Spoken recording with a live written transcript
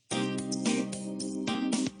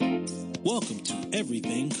Welcome to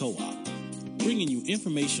Everything Co-op, bringing you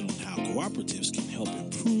information on how cooperatives can help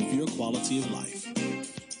improve your quality of life.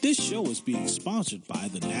 This show is being sponsored by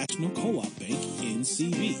the National Co-op Bank,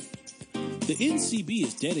 NCB. The NCB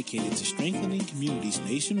is dedicated to strengthening communities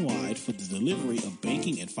nationwide for the delivery of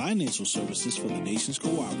banking and financial services for the nation's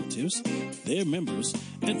cooperatives, their members,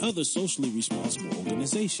 and other socially responsible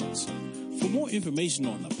organizations. For more information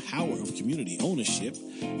on the power of community ownership,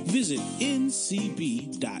 visit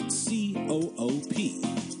ncb.coop.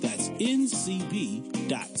 That's ncb.coop.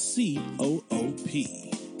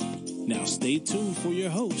 Now stay tuned for your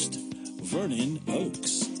host, Vernon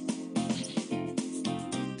Oakes.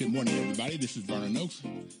 Good morning, everybody. This is Vernon Oakes.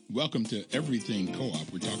 Welcome to Everything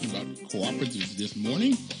Co-op. We're talking about cooperatives this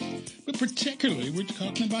morning, but particularly we're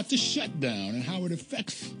talking about the shutdown and how it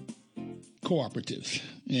affects cooperatives.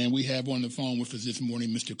 And we have on the phone with us this morning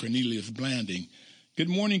Mr. Cornelius Blanding. Good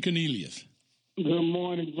morning, Cornelius. Good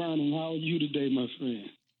morning, Vernon. How are you today, my friend?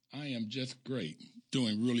 I am just great.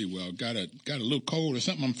 Doing really well. Got a little cold or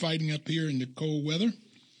something I'm fighting up here in the cold weather?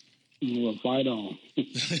 Well, fight on.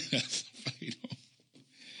 Fight on.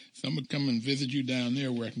 So I'm going to come and visit you down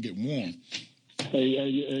there where I can get warm.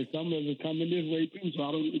 Hey, some of us are coming this way, too,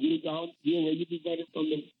 so you be better from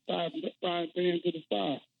the frying pan to the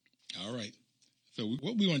fire. All right. So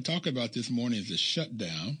what we want to talk about this morning is the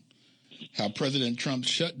shutdown, how President Trump's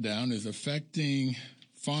shutdown is affecting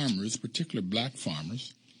farmers, particularly black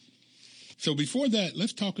farmers. So before that,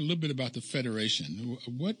 let's talk a little bit about the Federation.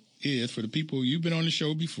 What is, for the people, you've been on the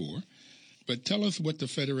show before, but tell us what the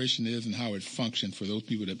Federation is and how it functions for those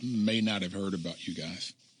people that may not have heard about you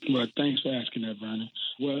guys. Well, thanks for asking that, Vernon.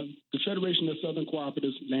 Well, the Federation of Southern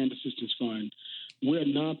Cooperatives Land Assistance Fund, we're a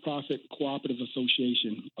nonprofit cooperative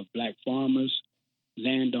association of black farmers,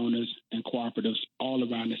 landowners, and cooperatives all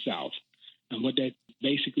around the South. And what that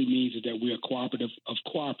basically means is that we're a cooperative of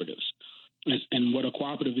cooperatives. And what a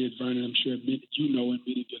cooperative is, Vernon, I'm sure you know and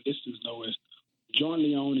many of your listeners know, is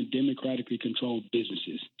jointly owned and democratically controlled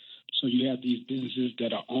businesses. So you have these businesses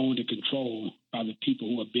that are owned and controlled by the people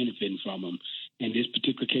who are benefiting from them. In this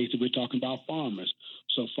particular case, we're talking about farmers.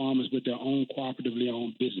 So farmers with their own cooperatively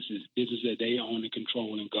owned businesses that they own and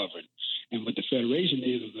control and govern. And what the Federation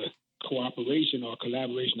is a cooperation or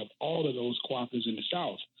collaboration of all of those cooperatives in the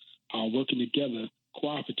South working together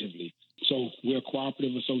cooperatively. So we're a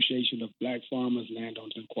cooperative association of black farmers,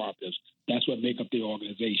 landowners, and cooperatives. That's what make up the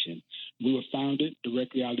organization. We were founded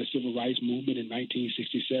directly out of the Civil Rights Movement in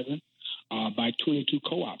 1967 by 22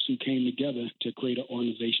 co-ops who came together to create an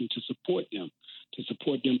organization to support them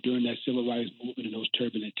during that Civil Rights Movement in those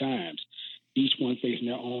turbulent times, each one facing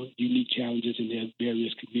their own unique challenges in their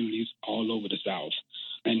various communities all over the South.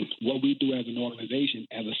 And what we do as an organization,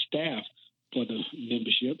 as a staff for the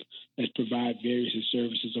membership, is provide various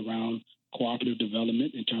services around cooperative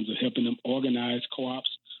development in terms of helping them organize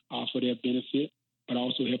co-ops for their benefit, but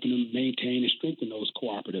also helping them maintain and strengthen those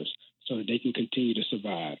cooperatives so that they can continue to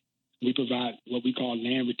survive. We provide what we call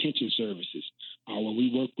land retention services, where we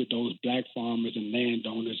work with those black farmers and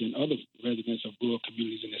landowners and other residents of rural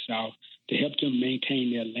communities in the South to help them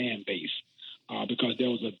maintain their land base. Because there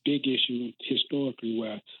was a big issue historically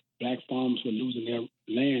where black farmers were losing their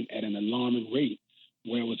land at an alarming rate,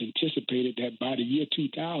 where it was anticipated that by the year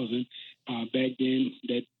 2000, back then,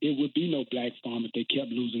 that it would be no black farm if they kept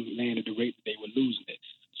losing land at the rate that they were losing it.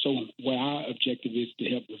 So what our objective is to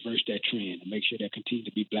help reverse that trend and make sure there continue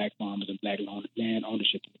to be black farmers and black land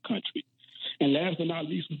ownership in the country. And last but not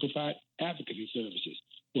least, we provide advocacy services,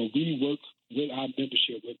 where we work with our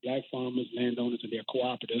membership, with black farmers, landowners, and their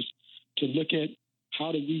cooperatives to look at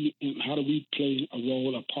how do we play a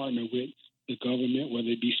role, a partner with the government, whether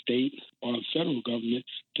it be state or federal government,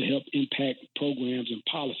 to help impact programs and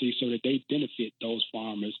policies so that they benefit those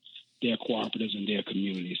farmers, their cooperatives, and their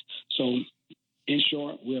communities. So in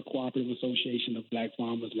short, we're a cooperative association of black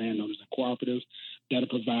farmers, landowners, and cooperatives that are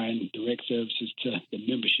providing direct services to the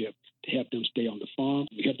membership to help them stay on the farm,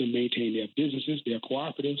 help them maintain their businesses, their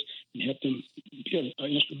cooperatives, and help them be an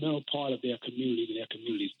instrumental part of their communities and their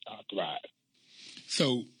communities thrive.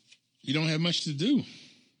 So you don't have much to do.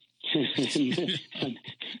 to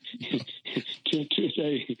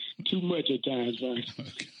say too much at times, right?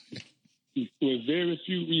 Okay. With very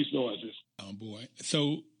few resources. Oh, boy.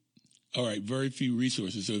 So, all right, very few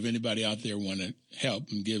resources. So if anybody out there want to help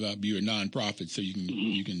and give up, you're a nonprofit, so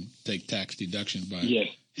you can take tax deductions by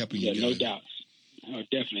helping you guys. No doubt.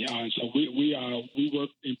 Definitely. So we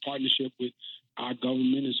work in partnership with our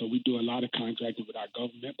government, and so we do a lot of contracting with our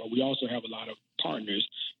government, but we also have a lot of partners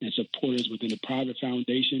and supporters within the private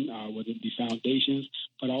foundation, within the foundations,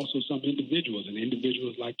 but also some individuals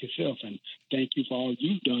like yourself. And thank you for all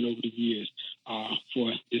you've done over the years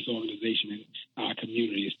for this organization and our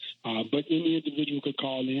communities. But any individual could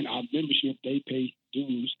call in. Our membership, they pay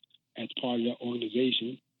dues as part of the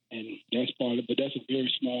organization, and that's part of it. But that's a very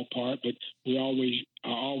small part. But we always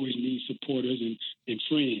need supporters and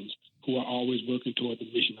friends who are always working toward the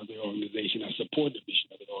mission of the organization. I support the mission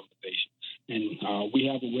of the organization. And we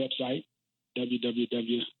have a website,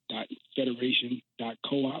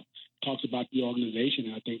 www.federation.coop. Talks about the organization,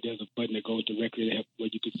 and I think there's a button that goes directly to where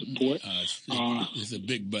you can support. It's a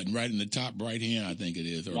big button right in the top right hand, I think it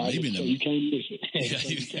is, or right, maybe so you can't miss it. So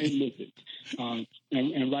you can't miss it.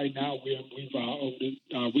 And right now we're going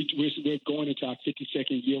into our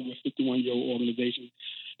 52nd year. We're a 51-year-old organization,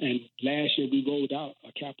 and last year we rolled out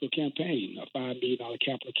a capital campaign, a $5 million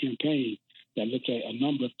capital campaign that looked at a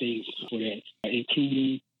number of things for that,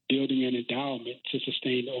 including building an endowment to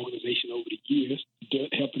sustain the organization over the years,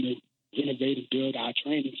 helping to renovate and build our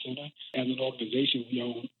training center. As an organization, we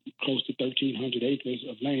own close to 1,300 acres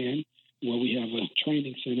of land where we have a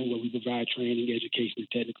training center where we provide training, education,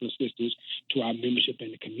 and technical assistance to our membership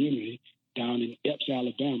in the community down in Epps,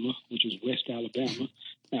 Alabama, which is West Alabama,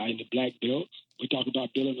 in the Black Belt. We talk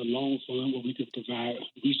about building a loan fund where we can provide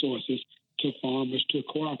resources to farmers, to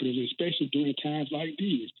cooperatives, especially during times like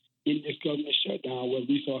these in this government shutdown where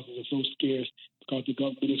resources are so scarce because the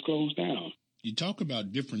government is closed down. You talk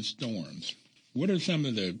about different storms. What are some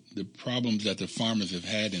of the problems that the farmers have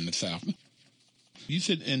had in the South? You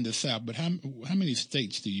said in the South, but how many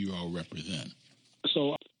states do you all represent?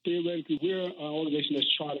 So theoretically, we're an organization that's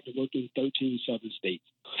chartered to work in 13 southern states.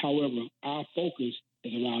 However, our focus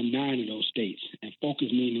is around 9 of those states. And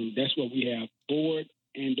focus meaning that's where we have board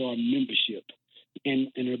and our membership.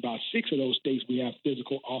 And in about 6 of those states, we have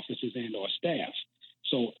physical offices and our staff.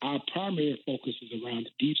 So our primary focus is around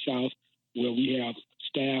the Deep South, where we have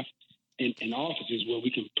staff and offices where we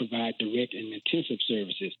can provide direct and intensive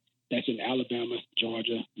services. That's in Alabama,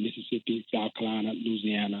 Georgia, Mississippi, South Carolina,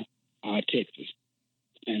 Louisiana, Texas.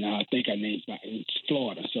 And I think I named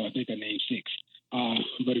Florida, so I think I named 6.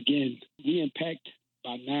 But again, we impact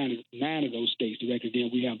about 9 of those states directly.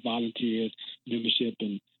 Then we have volunteers, membership,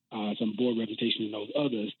 and some board representation in those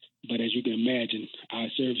others. But as you can imagine, our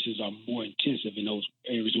services are more intensive in those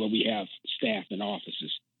areas where we have staff and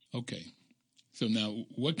offices. Okay. So now,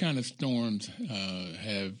 what kind of storms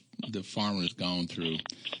have the farmers gone through?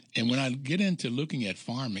 And when I get into looking at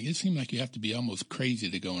farming, it seems like you have to be almost crazy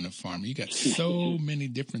to go into farming. You got so many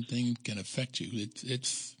different things can affect you.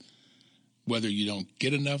 It's whether you don't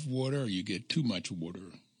get enough water or you get too much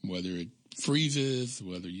water, whether it freezes,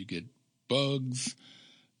 whether you get bugs.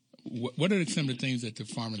 What are some of the things that the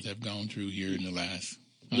farmers have gone through here in the last,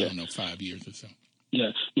 5 years or so?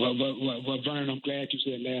 Yeah, well, Vern, I'm glad you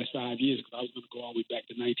said last 5 years because I was going to go all the way back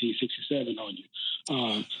to 1967 on you.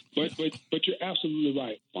 But you're absolutely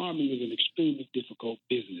right. Farming is an extremely difficult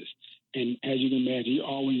business, and as you can imagine, you're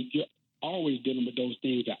always dealing with those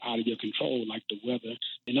things that are out of your control, like the weather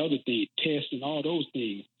and other things, pests and all those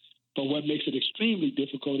things. But what makes it extremely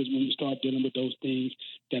difficult is when you start dealing with those things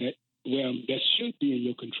that should be in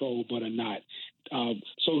your control but are not.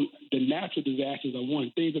 So the natural disasters are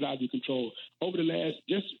one, things that are out of your control. Over the last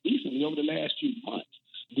few months,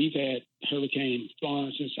 we've had Hurricane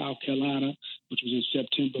Florence in South Carolina, which was in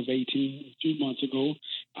September of 2018, a few months ago.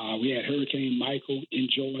 We had Hurricane Michael in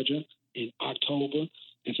Georgia in October.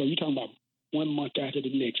 And so you're talking about 1 month after the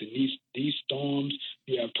next. And these storms,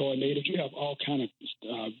 you have tornadoes, you have all kind of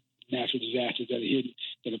natural disasters that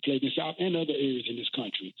are plaguing the South and other areas in this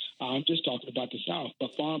country. I'm just talking about the South,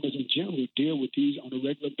 but farmers in general deal with these on a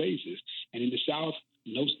regular basis. And in the South,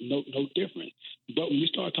 no different. But when you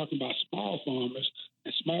start talking about small farmers,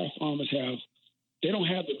 and small farmers they don't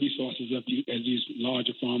have the resources as these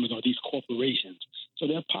larger farmers or these corporations. So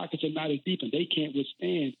their pockets are not as deep, and they can't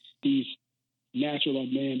withstand these natural or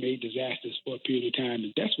man-made disasters for a period of time.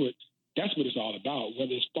 And that's what it's all about,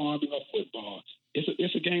 whether it's farming or football.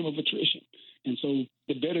 It's a game of attrition. And so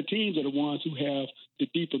the better teams are the ones who have the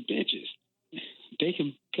deeper benches. They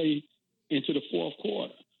can play into the fourth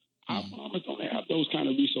quarter. Our farmers don't have those kind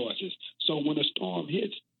of resources. So when a storm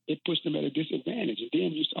hits, it puts them at a disadvantage. And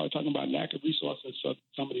then you start talking about lack of resources. So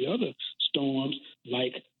some of the other storms,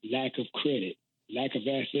 like lack of credit, lack of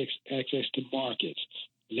access to markets,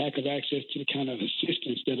 lack of access to the kind of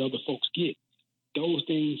assistance that other folks get. Those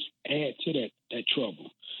things add to that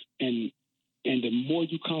trouble. And the more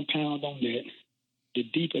you compound on that, the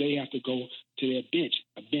deeper they have to go to their bench,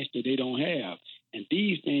 a bench that they don't have. And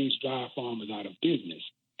these things drive farmers out of business.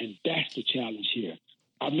 And that's the challenge here.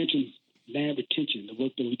 I mentioned land retention, the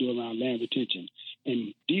work that we do around land retention.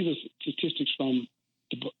 And these are statistics from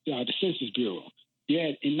the Census Bureau.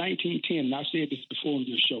 Yeah, in 19 1910, and I've said this before on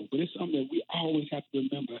your show, but it's something that we always have to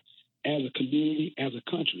remember as a community, as a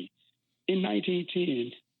country. In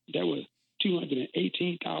 1910, there were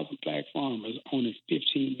 218,000 black farmers owning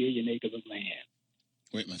 15 million acres of land.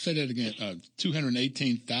 Wait a minute, say that again.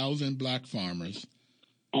 218,000 black farmers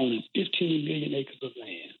owning 15 million acres of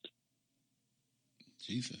land.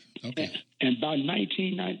 Jesus. Okay. And by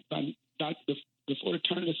before the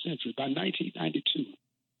turn of the century, by 1992,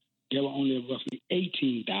 there were only roughly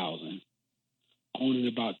 18,000 owning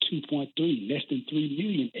about 2.3, less than 3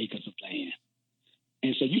 million acres of land.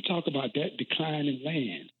 And so you talk about that decline in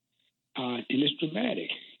land, and it's dramatic.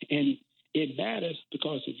 And it matters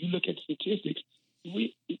because if you look at statistics,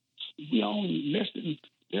 we own less than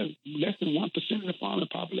 1% of the farming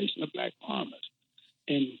population of black farmers,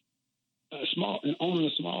 and owning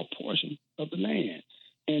a small portion of the land.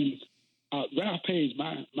 And Ralph Page,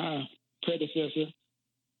 my predecessor,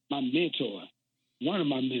 my mentor, one of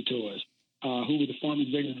my mentors, who was the former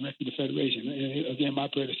executive director of the Federation, and again, my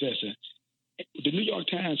predecessor. The New York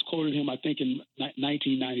Times quoted him, I think, in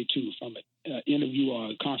 1992 from an interview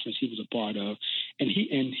or a conference he was a part of, and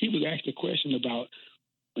he was asked a question about,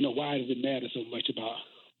 why does it matter so much about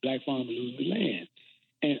black farmers losing the land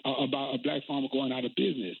and about a black farmer going out of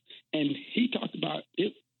business? And he talked about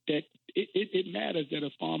it that it matters that a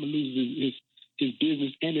farmer loses his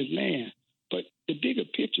business and his land, but the bigger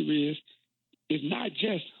picture is not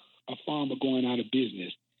just a farmer going out of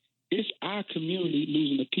business. It's our community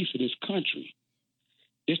losing a piece of this country.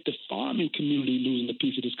 It's the farming community losing a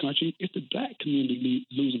piece of this country. It's the black community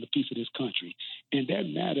losing a piece of this country. And that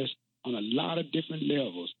matters on a lot of different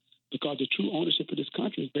levels because the true ownership of this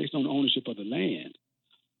country is based on the ownership of the land.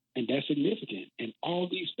 And that's significant. And all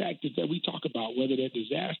these factors that we talk about, whether they're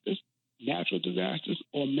disasters, natural disasters,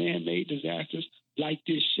 or man-made disasters like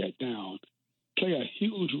this shutdown, play a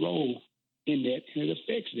huge role in that, and it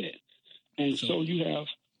affects that. And so you have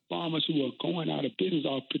farmers who are going out of business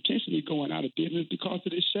or potentially going out of business because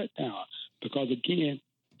of this shutdown. Because, again,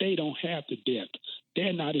 they don't have the depth.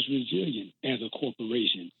 They're not as resilient as a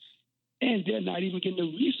corporation. And they're not even getting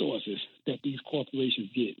the resources that these corporations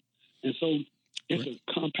get. And so it's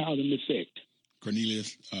a compounding effect.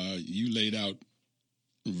 Cornelius, you laid out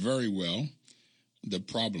very well the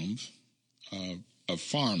problems of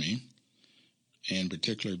farming, and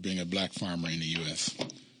particularly being a black farmer in the U.S.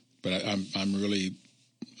 But I'm really,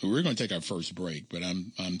 we're going to take our first break, but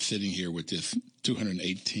I'm sitting here with this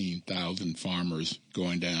 218,000 farmers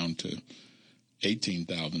going down to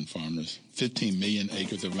 18,000 farmers, 15 million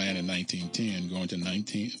acres of land in 1910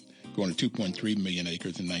 going to 2.3 million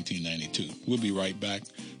acres in 1992. We'll be right back.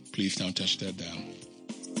 Please don't touch that dial.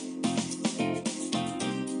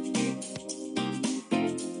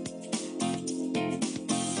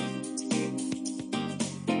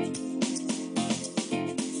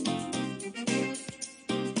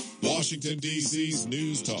 Washington, D.C.'s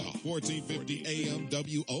News Talk, 1450 AM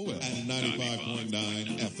WOL and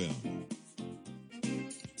 95.9 FM.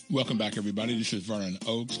 Welcome back, everybody. This is Vernon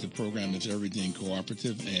Oakes. The program is Everything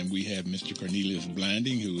Cooperative, and we have Mr. Cornelius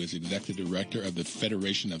Blanding, who is Executive Director of the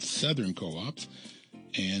Federation of Southern Co-ops,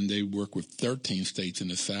 and they work with 13 states in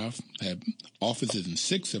the South, have offices in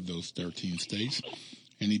 6 of those 13 states,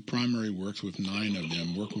 and he primarily works with 9 of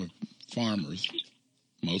them, working with farmers,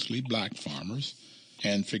 mostly black farmers,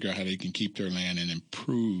 and figure out how they can keep their land and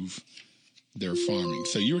improve their farming.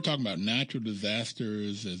 So you were talking about natural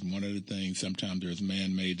disasters as one of the things. Sometimes there's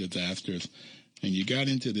man-made disasters. And you got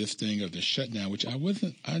into this thing of the shutdown, which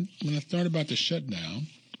when I thought about the shutdown,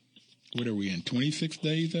 what are we in, 26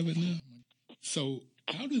 days of it now? So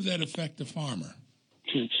how does that affect the farmer?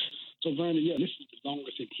 So, Vernon, this is the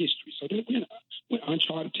longest in history. So we're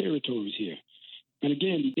uncharted territories here. And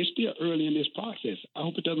again, it's still early in this process. I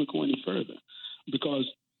hope it doesn't go any further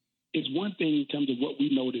because it's one thing in terms of what we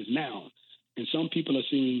notice now. And some people are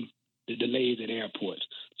seeing the delays at airports.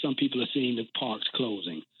 Some people are seeing the parks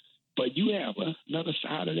closing. But you have another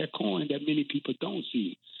side of that coin that many people don't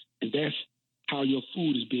see, and that's how your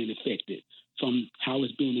food is being affected, from how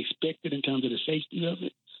it's being expected in terms of the safety of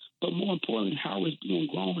it, but more importantly, how it's being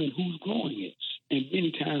grown and who's growing it. And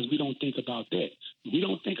many times we don't think about that. We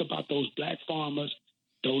don't think about those black farmers,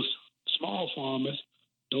 those small farmers,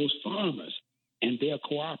 those farmers, and their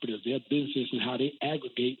cooperatives, their businesses, and how they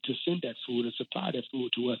aggregate to send that food and supply that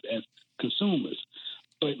food to us as consumers.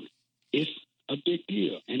 But it's a big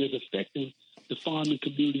deal, and it's affecting the farming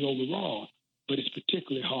community overall, but it's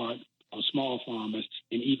particularly hard on small farmers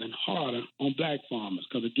and even harder on black farmers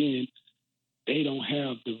because, again, they don't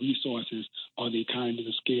have the resources or the economies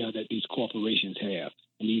of scale that these corporations have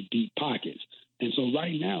and these deep pockets. And so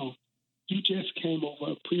right now, you just came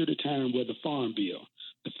over a period of time where the Farm Bill,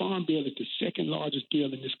 The Farm Bill is the second largest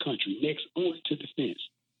bill in this country, next only to defense,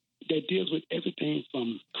 that deals with everything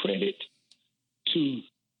from credit to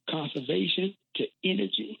conservation to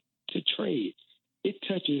energy to trade. It's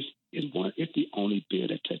the only bill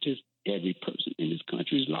that touches every person in this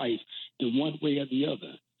country's life in one way or the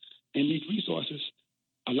other. And these resources,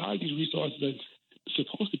 a lot of these resources are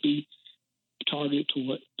supposed to be targeted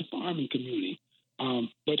toward the farming community,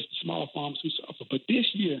 but it's the small farmers who suffer. But this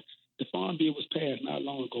year, the Farm Bill was passed not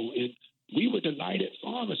long ago, and we were delighted.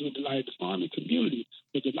 Farmers were delighted. The farming community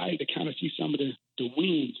was delighted to kind of see some of the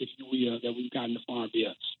wins, if you will, that we've got in the Farm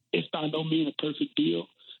Bill. It's by no means a perfect bill.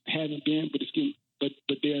 It hasn't been,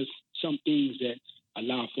 but there's some things that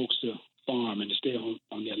allow folks to farm and to stay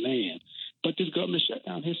on their land. But this government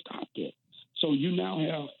shutdown has stopped it. So you now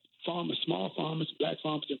have farmers, small farmers, black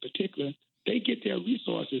farmers in particular, they get their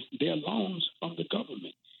resources, their loans from the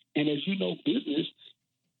government. And as you know, business,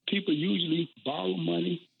 people usually borrow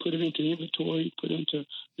money, put it into inventory, put it into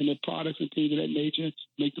the products and things of that nature,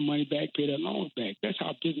 make the money back, pay their loans back. That's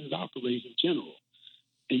how business operates in general.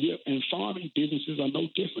 And farming businesses are no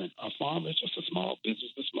different. A farm is just a small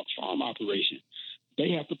business, a small farm operation.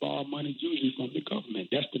 They have to borrow money usually from the government.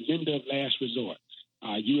 That's the lender of last resort,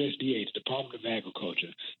 USDA, the Department of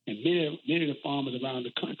Agriculture. And many of the farmers around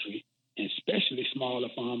the country, and especially smaller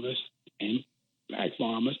farmers and black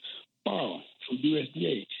farmers, borrow from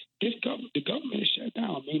USDA. The government is shut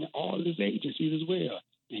down, meaning all of its agencies as well.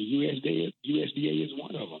 And USDA is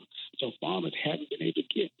one of them. So farmers haven't been able to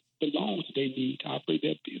get the loans they need to operate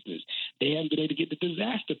their business. They haven't been able to get the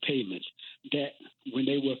disaster payments that when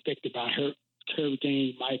they were affected by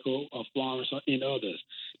Hurricane Michael or Florence and others,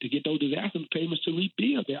 to get those disaster payments to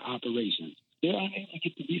rebuild their operations. They're unable to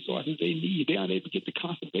get the resources they need. They're unable to get the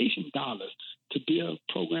conservation dollars to build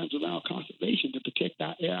programs around conservation to protect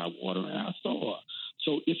our air, our water, and our soil.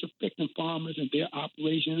 So it's affecting farmers and their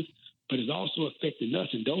operations, but it's also affecting us.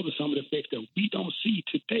 And those are some of the effects that we don't see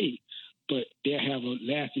today, but they have a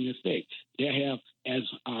lasting effect. They have, as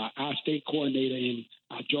our state coordinator in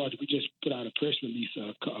Georgia, we just put out a press release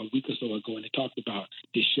a week or so ago, and they talked about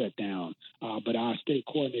this shutdown. But our state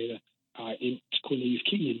coordinator in Cornelius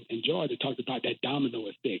King in Georgia talked about that domino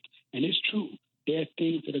effect. And it's true. There are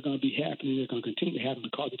things that are going to be happening that are going to continue to happen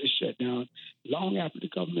because of this shutdown. Long after the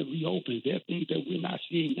government reopens, there are things that we're not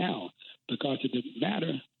seeing now because the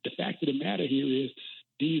fact of the matter here is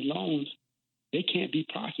these loans, they can't be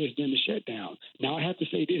processed during the shutdown. Now, I have to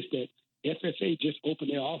say this, that FSA just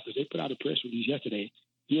opened their office. They put out a press release yesterday.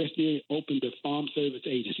 USDA opened the Farm Service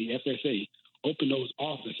Agency, FSA, opened those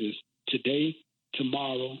offices today,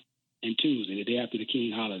 tomorrow, and Tuesday, the day after the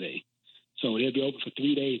King holiday. So they'll be open for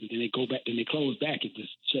 3 days, and then they go back, then they close back if this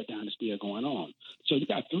shutdown is still going on. So you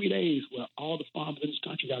got 3 days where all the farmers in this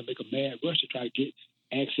country got to make a mad rush to try to get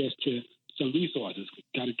access to some resources,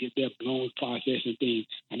 got to get their loans processed and things.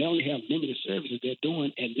 And they only have limited services they're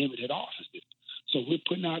doing at limited offices. So we're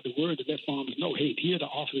putting out the word to let farmers know, hey, here are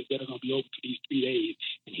the offices that are going to be open for these 3 days,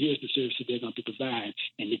 and here's the services they're going to provide.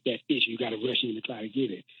 And if that fits, you got to rush in to try to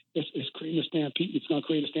get it. It's creating a stampede. It's going to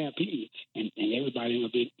create a stampede, and everybody's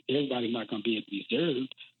not going to be able to be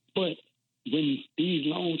served. But when these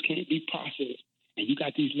loans can't be processed, and you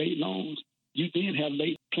got these late loans, you then have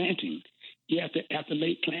late planting. After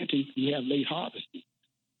late planting, you have late harvesting,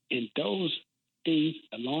 and those things,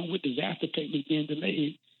 along with disaster payments being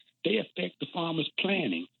delayed, they affect the farmer's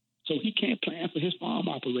planning. So he can't plan for his farm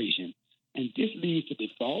operation. And this leads to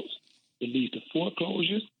defaults, it leads to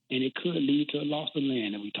foreclosures, and it could lead to a loss of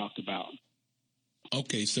land that we talked about.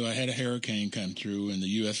 Okay, so I had a hurricane come through, and the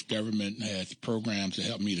U.S. government has programs to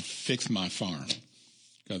help me to fix my farm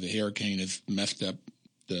because the hurricane has messed up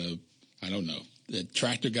the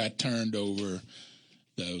tractor got turned over,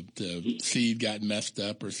 the seed got messed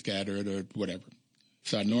up or scattered or whatever.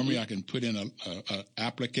 So I can put in a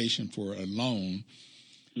application for a loan,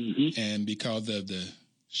 and because of the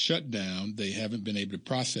shutdown, they haven't been able to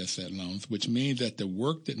process that loan, which means that the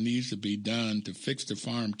work that needs to be done to fix the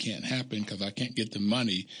farm can't happen because I can't get the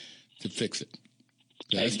money to fix it.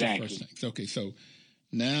 That's exactly. The first thing. Okay, so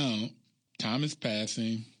now time is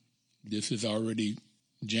passing. This is already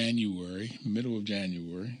January, middle of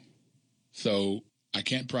January. So I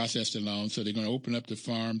can't process the loan, so they're going to open up the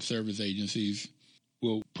farm service agencies.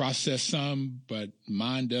 Will process some, but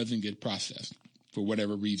mine doesn't get processed for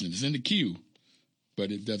whatever reason. It's in the queue,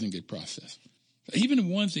 but it doesn't get processed. Even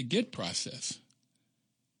the ones that get processed,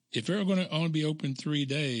 if they're going to only be open 3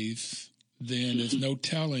 days, then there's no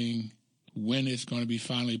telling when it's going to be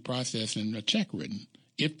finally processed and a check written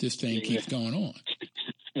if this thing keeps going on.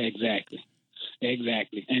 Exactly.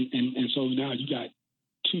 And so now you got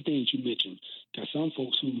two things you mentioned. Got some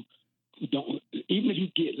folks who even if you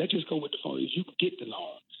get, let's just go with the phone, if you get the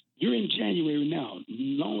loan, you're in January now.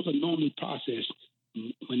 Loans are normally processed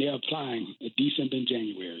when they're applying in December and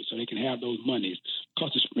January, so they can have those monies.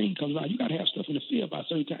 Because the spring comes out, you got to have stuff in the field by a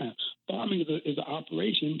certain time. Farming is an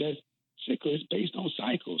operation that's cyclical. It's based on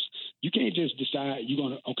cycles. You can't just decide you're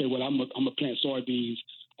going to, I'm going to plant soybeans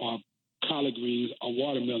or collard greens or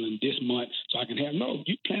watermelon this month so I can have. No,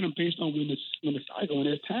 you plant them based on when the cycle, when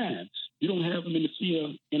there's time. You don't have them in the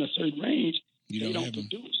field in a certain range. They don't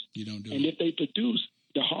produce. You don't do and it. If they produce,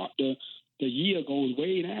 the yield goes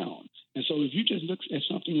way down. And so if you just look at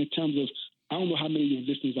something in terms of, I don't know how many of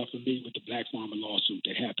your listeners are familiar with the Black Farmer lawsuit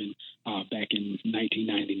that happened back in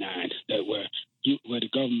 1999, where the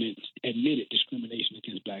government admitted discrimination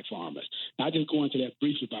against Black farmers. Now, I just go into that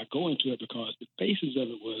briefly by going to it because the basis of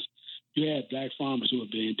it was you had Black farmers who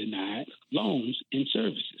were being denied loans and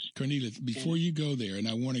services. Cornelius, before you go there, and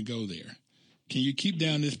I want to go there, can you keep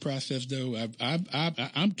down this process, though?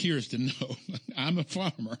 I'm curious to know. I'm a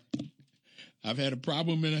farmer. I've had a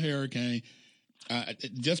problem in a hurricane.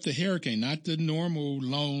 Just a hurricane, not the normal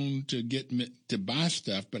loan to buy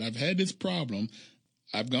stuff, but I've had this problem.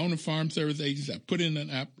 I've gone to farm service agencies. I put in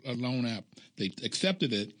a loan app. They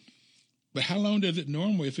accepted it. But how long does it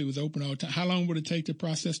normally, if it was open all the time, how long would it take to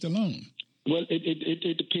process the loan? Well,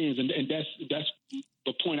 it depends, and that's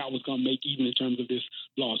the point I was going to make, even in terms of this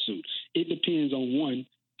lawsuit. It depends on, one,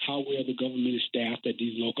 how well the government is staffed at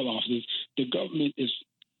these local offices.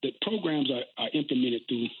 The programs are implemented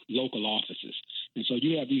through local offices. And so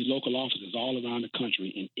you have these local offices all around the country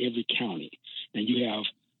in every county. And you have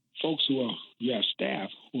folks you have staff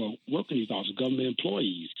who are working these offices, government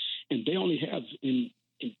employees. And they only have,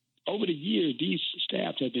 over the years, these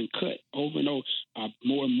staffs have been cut over and over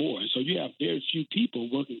more and more. And so you have very few people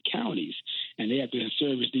working counties, and they have to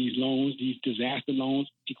service these loans, these disaster loans,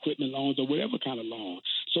 equipment loans, or whatever kind of loan.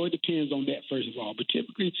 So it depends on that, first of all. But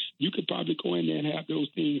typically, you could probably go in there and have those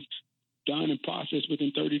things done and processed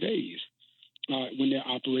within 30 days when they're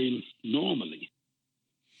operating normally.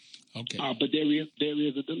 Okay. But there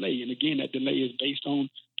is a delay. And again, that delay is based on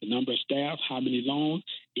the number of staff, how many loans,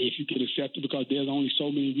 if you get accepted, because there's only so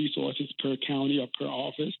many resources per county or per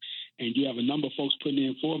office, and you have a number of folks putting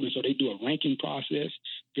in for them. And so they do a ranking process,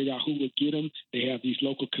 figure out who would get them. They have these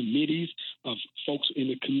local committees of folks in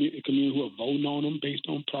the community who are voting on them based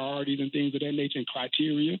on priorities and things of that nature and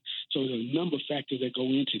criteria. So there's a number of factors that go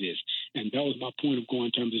into this. And that was my point of going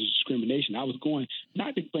in terms of discrimination. I was going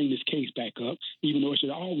not to bring this case back up, even though it should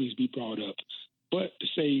always be brought up, but to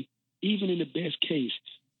say, even in the best case,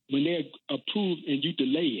 when they're approved and you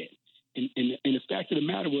delay it, and the fact of the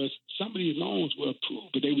matter was some of these loans were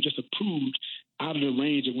approved, but they were just approved out of the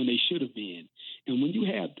range of when they should have been. And when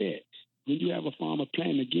you have that, when you have a farmer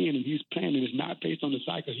planting again and he's planting, it's not based on the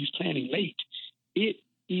cycle, he's planting late, it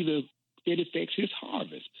affects his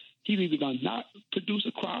harvest. He's either going to not produce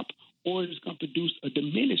a crop or it's going to produce a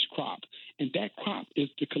diminished crop. And that crop is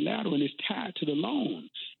the collateral and it's tied to the loan.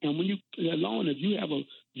 And when the loan, if you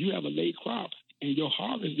have a late crop, and your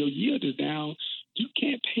harvest, your yield is down, you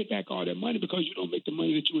can't pay back all that money because you don't make the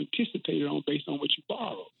money that you anticipated on based on what you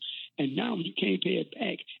borrowed. And now when you can't pay it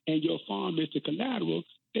back and your farm is the collateral,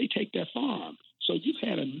 they take that farm. So you've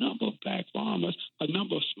had a number of Black farmers, a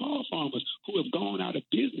number of small farmers who have gone out of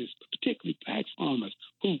business, particularly Black farmers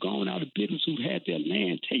who've gone out of business, who've had their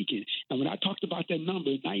land taken. And when I talked about that number,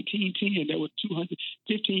 in 1910, there were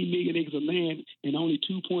 215 million acres of land and only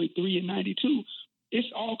 2.3 in 92. It's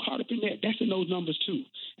all caught up in that. That's in those numbers, too.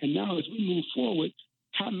 And now as we move forward,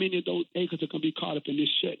 how many of those acres are going to be caught up in this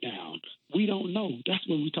shutdown? We don't know. That's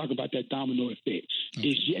when we talk about that domino effect. Okay.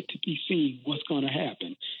 It's yet to be seen what's going to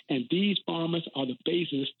happen. And these farmers are the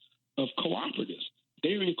basis of cooperatives.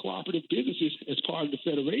 They're in cooperative businesses as part of the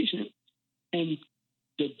federation, and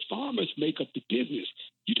the farmers make up the business.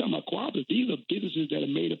 You're talking about cooperatives. These are businesses that are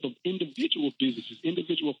made up of individual businesses,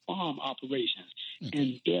 individual farm operations. Okay.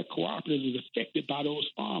 And their cooperative is affected by those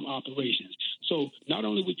farm operations. So not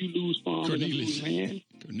only would you lose farmers and lose land.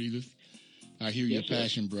 Cornelius, I hear your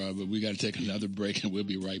passion, bro, but we got to take another break, and we'll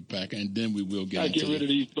be right back, and then we will get into rid of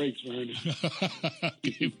these breaks, Vernon.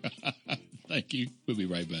 Thank you. We'll be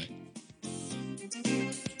right back.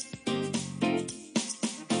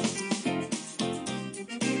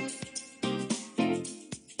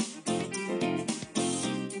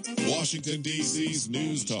 Washington, D.C.'s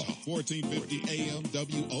News Talk, 1450 AM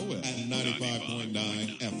WOS and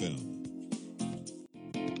 95.9 FM.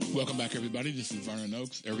 Welcome back, everybody. This is Vernon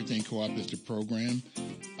Oakes, Everything Co-op is the program.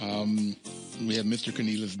 We have Mr.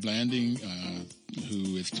 Cornelius Blanding,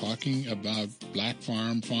 who is talking about Black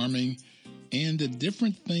farming and the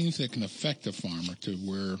different things that can affect a farmer to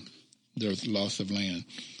where there's loss of land.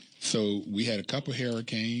 So we had a couple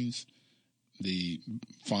hurricanes. The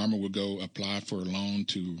farmer would go apply for a loan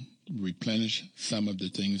to replenish some of the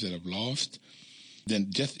things that have lost. Then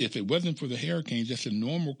just if it wasn't for the hurricane, just a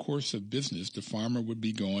normal course of business, the farmer would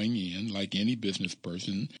be going in, like any business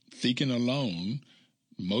person, seeking a loan.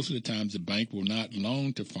 Most of the times the bank will not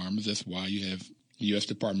loan to farmers. That's why you have U.S.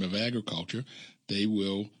 Department of Agriculture. They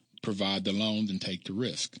will provide the loans and take the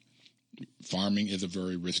risk. Farming is a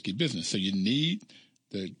very risky business. So you need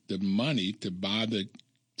the money to buy the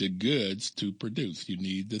goods to produce. You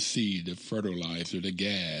need the seed, the fertilizer, the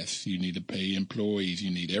gas. You need to pay employees.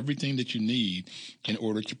 You need everything that you need in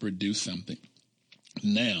order to produce something.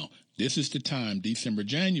 Now, this is the time, December,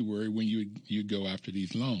 January, when you go after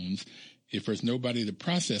these loans. If there's nobody to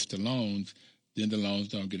process the loans, then the loans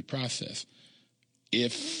don't get processed.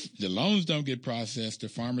 If the loans don't get processed, the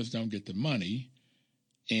farmers don't get the money,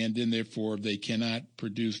 and then therefore they cannot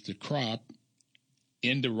produce the crop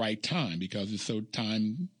in the right time because it's so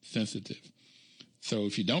time sensitive. So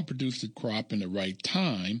if you don't produce the crop in the right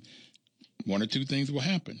time, one or two things will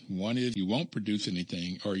happen. One is you won't produce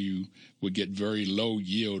anything, or you will get very low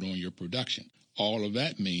yield on your production. All of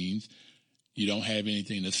that means you don't have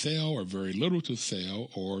anything to sell, or very little to sell,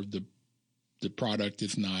 or the product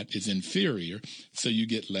is inferior, so you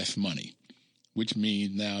get less money, which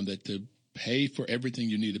means now that to pay for everything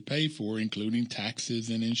you need to pay for, including taxes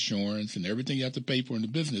and insurance and everything you have to pay for in the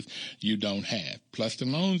business, you don't have, plus the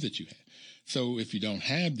loans that you have. So if you don't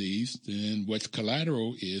have these, then what's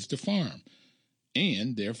collateral is the farm.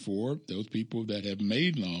 And therefore, those people that have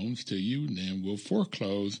made loans to you then will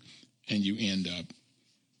foreclose, and you end up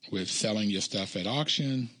with selling your stuff at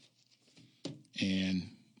auction and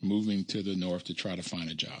moving to the north to try to find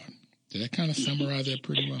a job. Did that kind of summarize that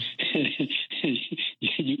pretty well?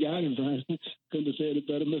 You got it, Brian. Couldn't have said it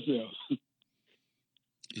better myself.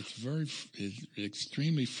 It's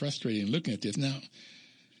extremely frustrating looking at this. Now,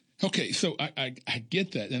 okay, so I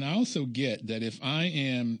get that. And I also get that if I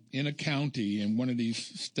am in a county in one of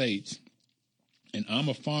these states and I'm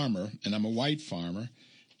a farmer and I'm a white farmer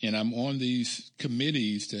and I'm on these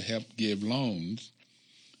committees to help give loans,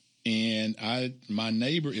 and my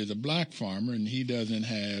neighbor is a black farmer and he doesn't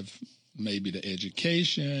have maybe the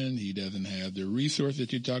education, he doesn't have the resource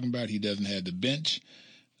that you're talking about, he doesn't have the bench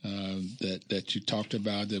that you talked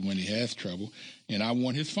about that when he has trouble, and I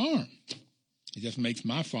want his farm. It just makes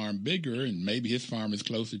my farm bigger, and maybe his farm is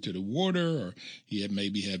closer to the water, or he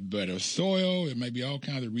maybe have better soil. It may be all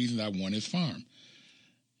kinds of reasons I want his farm.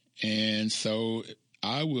 And so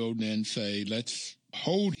I will then say, let's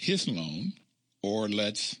hold his loan, or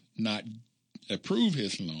let's not approve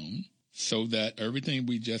his loan, so that everything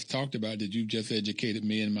we just talked about, that you just educated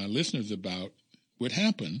me and my listeners about, would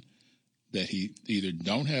happen, that he either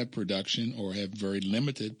don't have production or have very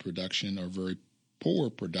limited production or very poor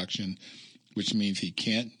production, which means he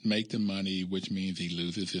can't make the money, which means he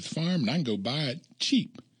loses his farm, and I can go buy it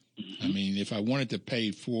cheap. I mean, if I wanted to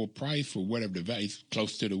pay full price for whatever the value, it's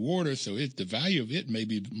close to the water, so the value of it may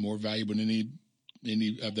be more valuable than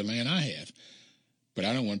any of the land I have. But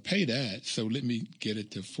I don't want to pay that, so let me get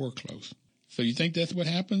it to foreclose. So you think that's what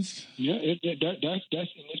happens? Yeah, it's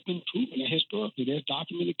been proven historically. There's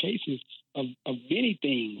documented cases of many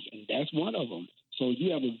things, and that's one of them. So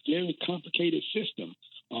you have a very complicated system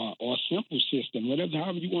or simple system,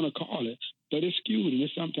 however you want to call it, but it's skewed, and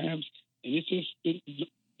it's sometimes, and it's just.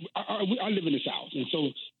 I live in the South, and so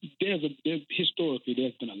historically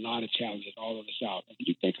there's been a lot of challenges all over the South. And when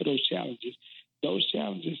you think of those challenges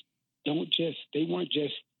they weren't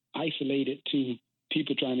just isolated to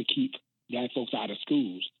people trying to keep black folks out of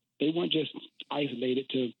schools. They weren't just isolated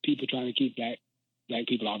to people trying to keep black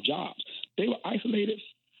people off jobs. They were isolated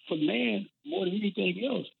for land more than anything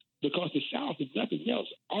else, because the South, if nothing else,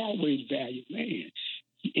 always valued land.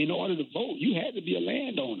 In order to vote, you had to be a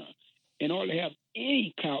landowner. In order to have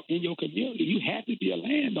any clout in your community, you had to be a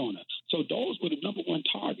landowner. So those were the number one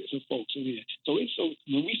targets of folks in here. So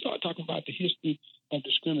when we start talking about the history of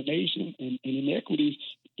discrimination and inequities,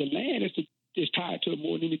 the land is tied to it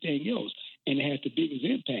more than anything else, and it has the biggest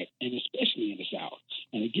impact, and especially in the South.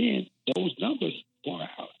 And again, those numbers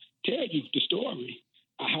tell you the story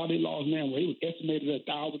of how they lost land. Where it was estimated that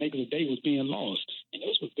 1,000 acres a day was being lost, and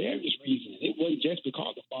those were various reasons. It wasn't just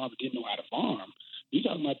because the farmer didn't know how to farm. You're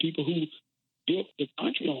talking about people who built the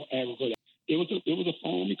country on agriculture. It was a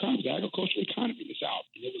farm economy, the agricultural economy in the South.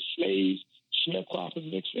 And it was slaves, sharecroppers,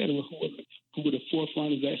 et cetera, who were the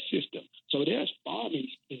forefront of that system. So there's farming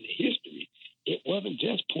in the history. It wasn't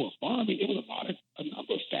just poor farming. It was a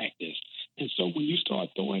number of factors. And so when you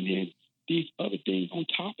start throwing in these other things on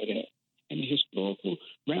top of that and the historical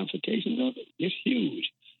ramifications of it, it's huge.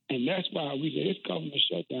 And that's why we say this government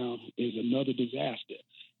shutdown another disaster.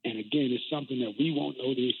 And again, it's something that we won't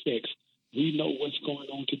know the effects. We know what's going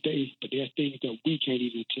on today, but there are things that we can't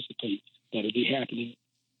even anticipate that'll be happening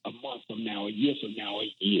a month from now, a year from now, or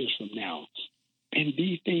years from now. And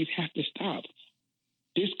these things have to stop.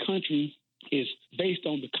 This country is based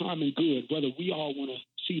on the common good, whether we all want to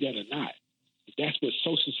see that or not. That's what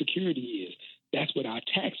Social Security is. That's what our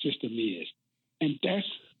tax system is. And that's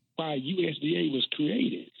why USDA was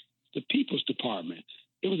created, the People's Department.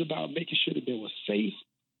 It was about making sure that there was safe,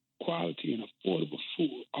 quality, and affordable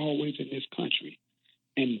food always in this country.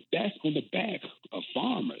 And that's on the back of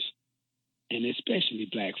farmers, and especially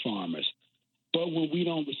black farmers. But when we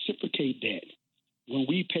don't reciprocate that, when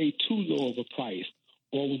we pay too low of a price,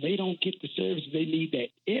 or when they don't get the services they need that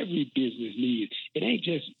every business needs, it ain't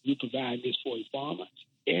just you provide this for a farmer.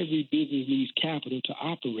 Every business needs capital to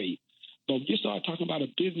operate. But when you start talking about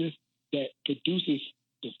a business that produces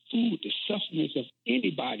the food, the sustenance of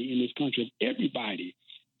anybody in this country, of everybody,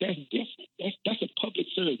 that's different. That's a public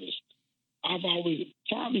service.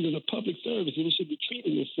 Farming is a public service, and it should be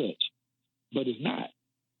treated as such, but it's not.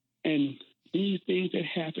 And these things that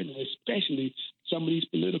happen, especially some of these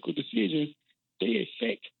political decisions, they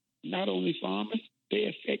affect not only farmers, they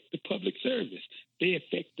affect the public service. They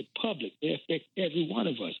affect the public. They affect every one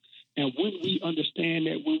of us. And when we understand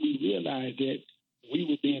that, when we realize that, we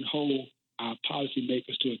would then hold our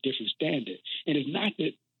policymakers to a different standard. And it's not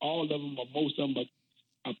that all of them or most of them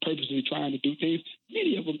are purposely trying to do things.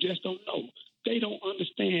 Many of them just don't know. They don't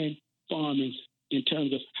understand farming in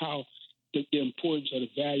terms of how the importance or the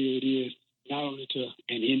value it is, not only to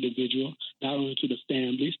an individual, not only to the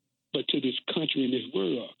families, but to this country and this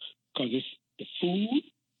world. Because it's the food,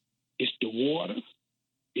 it's the water,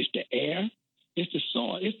 it's the air, it's the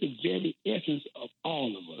soil, it's the very essence of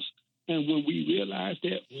all of us. And when we realize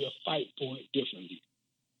that, we'll fight for it differently.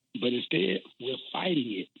 But instead, we're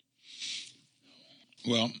fighting it.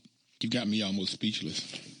 Well, you got me almost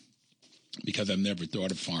speechless because I've never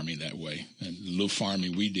thought of farming that way. And the little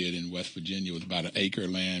farming we did in West Virginia was about an acre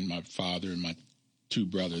of land. My father and my two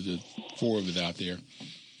brothers, there's four of us out there.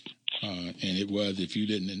 And it was, if you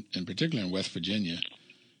didn't, in particular in West Virginia,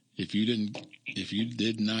 if you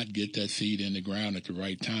did not get that seed in the ground at the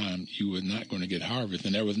right time, you were not going to get harvest.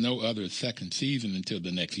 And there was no other second season until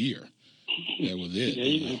the next year. That was it.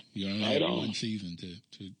 You only had one season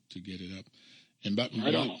to get it up. And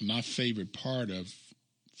my favorite part of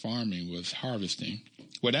farming was harvesting.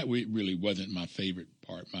 Well, that really wasn't my favorite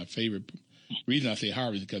part. My favorite reason I say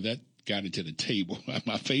harvest is because that got it to the table.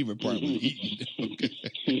 My favorite part was eating. Okay.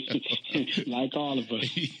 Like all of us.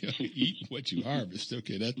 Eating what you harvest.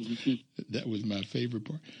 Okay, that was my favorite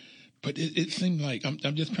part. But it seemed like I'm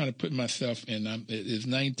just trying to put myself in. It's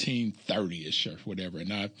 1930-ish or whatever,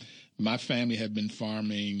 and my family had been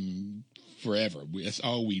farming forever. That's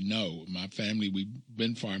all we know. My family, we've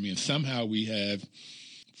been farming, and somehow we have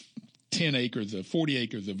 40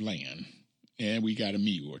 acres of land, and we got a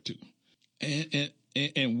mule or two.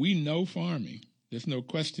 And we know farming. There's no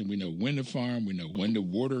question. We know when to farm. We know when to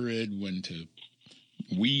water it, when to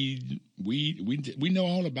weed. We know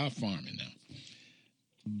all about farming now.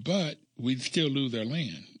 But we still lose our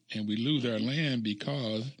land, and we lose our land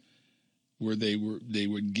because they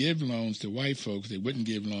would give loans to white folks. They wouldn't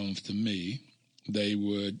give loans to me. They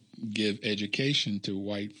would give education to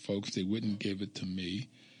white folks. They wouldn't give it to me.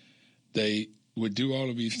 They would do all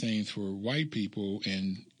of these things for white people,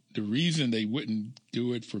 and the reason they wouldn't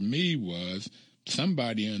do it for me was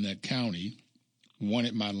somebody in that county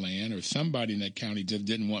wanted my land, or somebody in that county just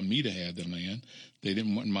didn't want me to have the land. They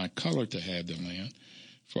didn't want my color to have the land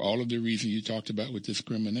for all of the reasons you talked about with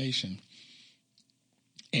discrimination.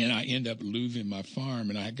 And I end up losing my farm,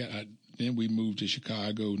 and then we moved to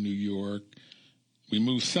Chicago, New York. We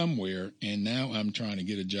moved somewhere, and now I'm trying to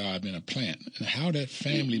get a job in a plant. And how that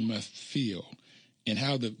family must feel, and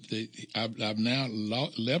how I've now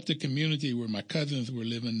left the community where my cousins were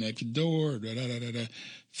living next door.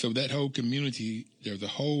 So that whole community, there's a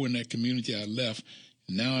hole in that community I left.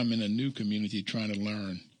 Now I'm in a new community trying to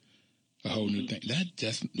learn a whole new thing.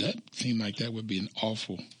 That seemed like that would be an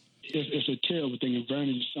awful. It's a terrible thing, and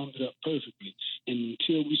Vernon, you summed it up perfectly. And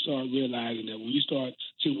until we start realizing that,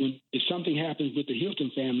 if something happens with the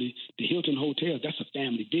Hilton family, the Hilton Hotel, that's a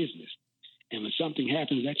family business. And when something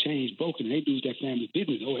happens, that chain's broken, and they lose their family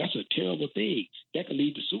business, that's a terrible thing. That could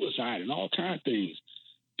lead to suicide and all kinds of things.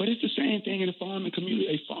 But it's the same thing in the farming community.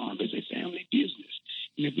 A farm is a family business.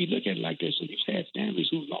 And if we look at it like that, so you've had families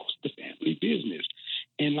who lost the family business.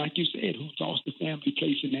 And like you said, who lost the family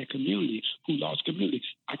place in that community, who lost community.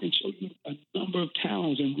 I can show you a number of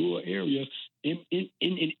towns and rural areas in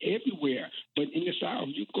everywhere. But in the South,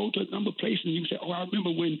 you go to a number of places and you say, oh, I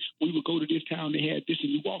remember when we would go to this town, they had this,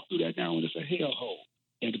 and you walk through that town and it's a hellhole,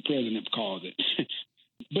 as the president calls it.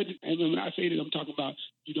 But and when I say that, I'm talking about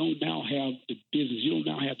you don't now have the business. You don't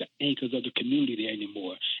now have the anchors of the community there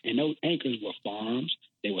anymore. And those anchors were farms.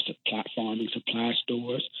 They were farming supply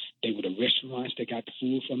stores. They were the restaurants that got the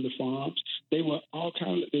food from the farms. They were all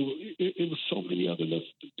kinds of, it was so many other little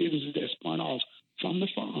businesses that spun off from the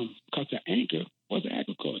farm because the anchor was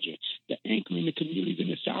agriculture. The anchor in the communities in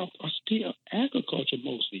the South are still agriculture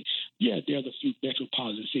mostly. Yeah, there's a few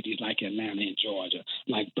metropolitan cities like Atlanta in Georgia,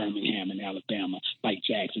 like Birmingham in Alabama, like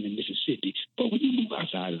Jackson in Mississippi. But when you move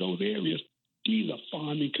outside of those areas, these are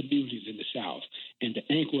farming communities in the South. And the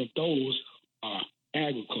anchor of those are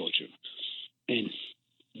agriculture. And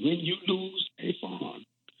when you lose a farm,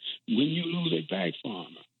 when you lose a black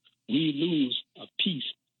farmer, we lose a piece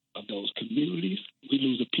of those communities. We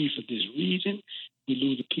lose a piece of this region. We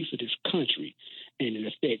lose a piece of this country. And it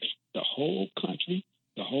affects the whole country,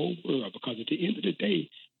 the whole world, because at the end of the day,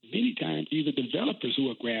 many times these are developers who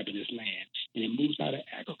are grabbing this land, and it moves out of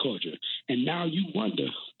agriculture. And now you wonder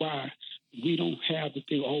why we don't have the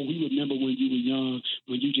thing, oh, we remember when you were young,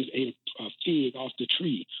 when you just ate a fig off the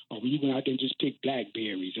tree, or when you went out there and just picked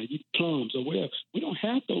blackberries or you plums or whatever. We don't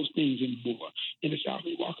have those things anymore. In the South,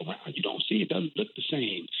 when you walk around, you don't see it. It doesn't look the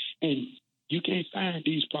same. And you can't find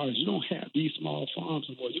these products. You don't have these small farms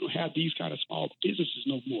no more. You don't have these kind of small businesses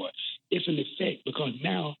no more. It's an effect because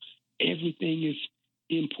now everything is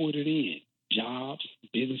imported in. Jobs,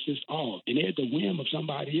 businesses, all. And they're at the whim of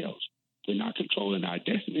somebody else. We're not controlling our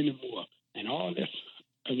destiny anymore. And all that's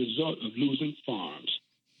a result of losing farms.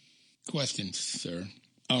 Questions, sir.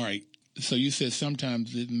 All right. So you said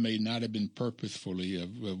sometimes it may not have been purposefully of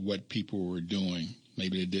what people were doing.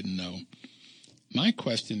 Maybe they didn't know. My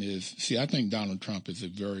question is, see, I think Donald Trump is a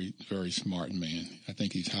very, very smart man. I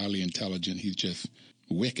think he's highly intelligent. He's just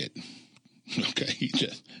wicked. Okay,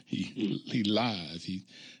 he lies.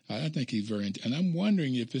 I think he's very, and I'm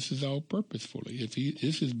wondering if this is all purposefully. If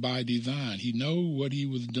this is by design. He know what he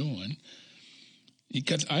was doing.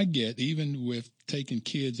 Because I get, even with taking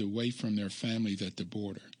kids away from their families at the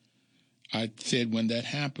border, I said when that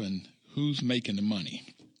happened, who's making the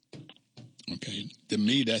money? Okay, to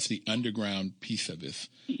me, that's the underground piece of this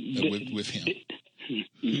with him.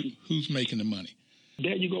 Who's making the money?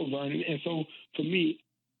 There you go, Vernon. And so for me,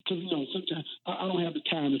 because, sometimes I don't have the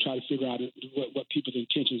time to try to figure out what people's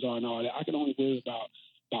intentions are and all that. I can only worry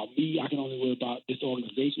about me. I can only worry about this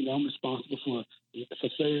organization that I'm responsible for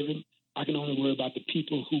serving. I can only worry about the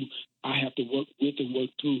people who I have to work with and work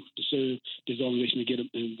through to serve this organization to get them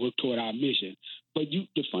and work toward our mission. But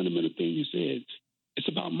the fundamental thing you said, it's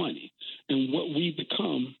about money. And what we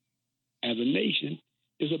become as a nation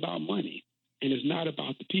is about money. And it's not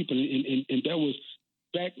about the people. And that was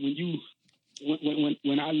back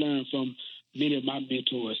when I learned from many of my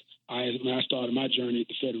mentors, when I started my journey at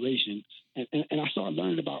the Federation, and I started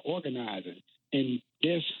learning about organizing. And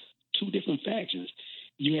there's two different factions.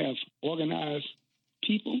 You have organized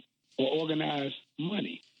people or organized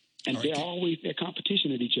money. And right. They're always their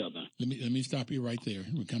competition at each other. Let me stop you right there.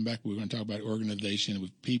 We'll come back. We're going to talk about organization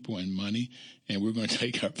with people and money, and we're going to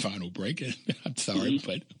take our final break. I'm sorry,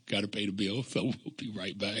 but got to pay the bill, so we'll be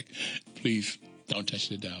right back. Please don't touch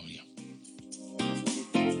the dial.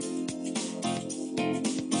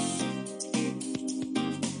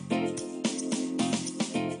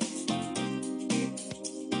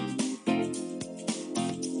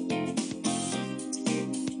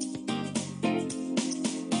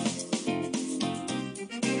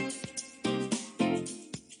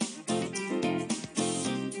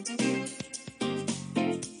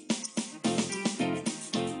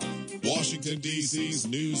 Washington, D.C.'s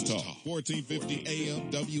News Talk, 1450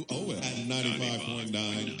 AM WOS and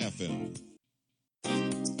 95.9 FM.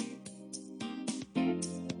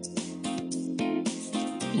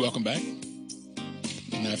 Welcome back.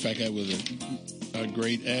 Matter of fact, that was a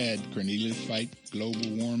great ad, Cornelius Fight Global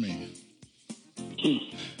Warming.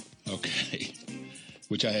 Okay.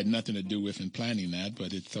 Which I had nothing to do with in planning that,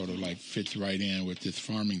 but it sort of like fits right in with this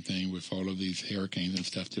farming thing with all of these hurricanes and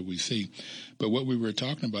stuff that we see. But what we were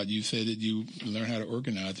talking about, you said that you learn how to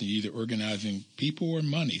organize, and you're either organizing people or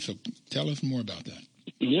money. So tell us more about that.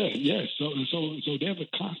 Yes. So there's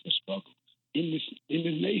a constant struggle in this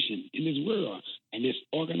nation, in this world, and it's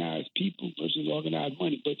organized people versus organized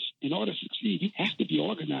money. But in order to succeed, you have to be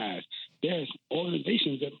organized. There's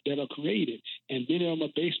organizations that are created, and many of them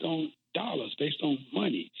are based on dollars, based on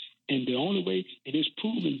money. And the only way, And it's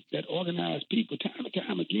proven that organized people, time and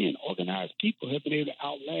time again, organized people have been able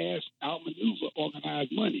to outmaneuver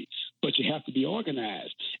organized money. But you have to be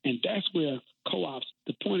organized. And that's where co-ops,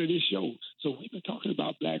 the point of this show. So we've been talking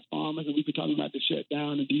about black farmers and we've been talking about the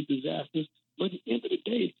shutdown and these disasters. But at the end of the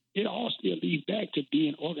day, it all still leads back to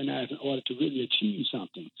being organized in order to really achieve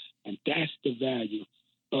something. And that's the value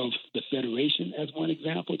of the Federation as one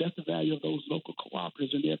example. That's the value of those local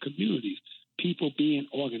cooperatives in their communities. People being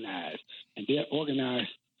organized, and they're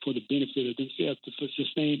organized for the benefit of themselves to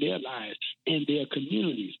sustain their lives and their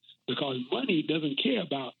communities. Because money doesn't care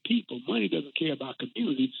about people. Money doesn't care about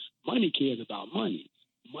community. Money cares about money.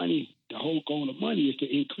 Money, the whole goal of money is to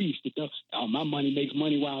increase. My money makes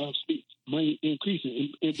money while I'm speaking. Money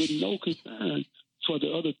increasing, and with no concern for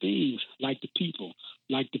the other things like the people,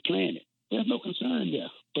 like the planet. There's no concern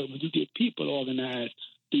there. But when you get people organized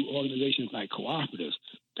through organizations like cooperatives,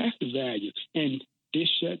 that's the value. And this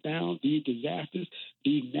shutdown, these disasters,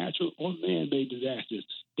 these natural or man-made disasters,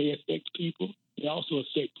 they affect people. They also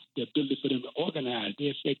affect the ability for them to organize. They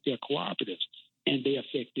affect their cooperatives, and they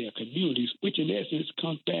affect their communities, which in essence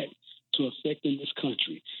comes back to affecting this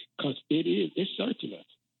country, because it's circular.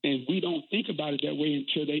 And we don't think about it that way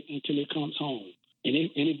until it comes home. And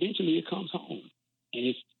eventually it comes home. And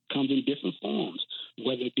it comes in different forms,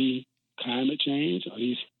 whether it be climate change or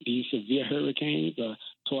these severe hurricanes or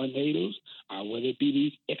tornadoes, whether it be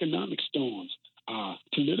these economic storms,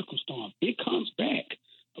 political storms. It comes back.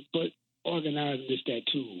 But organizing is that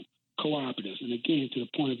tool, cooperatives. And again, to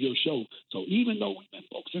the point of your show. So even though we've been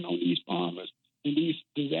focusing on these farmers and these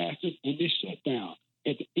disasters and this shutdown,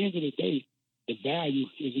 at the end of the day, the value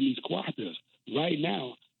is in these cooperatives. Right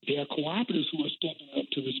now, there are cooperatives who are stepping up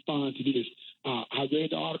to respond to this. I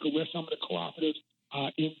read the article where some of the cooperatives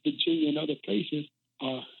in Virginia and other places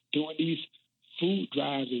are doing these food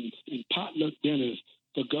drives and potluck dinners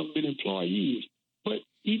for government employees. But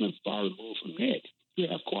even far removed from that, you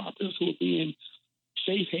have cooperatives who are being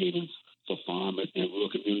safe havens for farmers and rural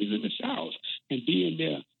communities in the South and being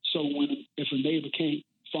there. So if a neighbor can't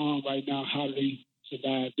farm right now, how do they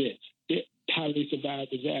survive that? How do they survive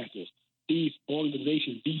disasters? These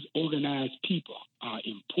organizations, these organized people are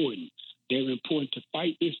important. They're important to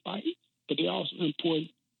fight this fight, but they're also important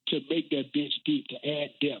to make that bench deep, to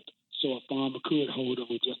add depth so a farmer could hold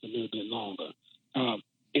over just a little bit longer.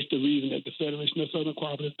 It's the reason that the Federation of Southern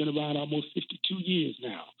Cooperatives has been around almost 52 years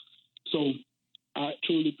now. So I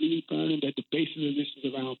truly believe, Vernon, that the basis of this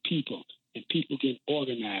is around people, and people get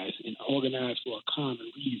organized and organized for a common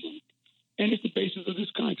reason. And it's the basis of this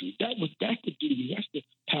country. That's the duty. That's the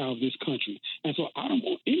power of this country. And so I don't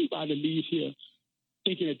want anybody to leave here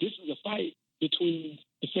thinking that this is a fight between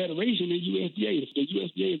the Federation and USDA. The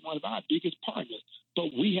USDA is one of our biggest partners, but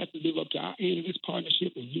we have to live up to our end of this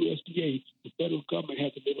partnership, and USDA, the federal government,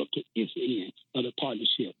 has to live up to its end of the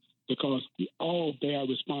partnership, because we all bear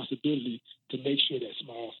responsibility to make sure that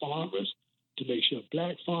small farmers, to make sure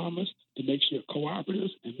black farmers, to make sure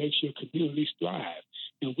cooperatives, and make sure communities thrive.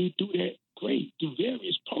 And we do that great through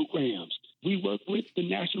various programs. We work with the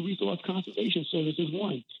National Resource Conservation Service as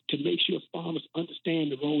one to make sure farmers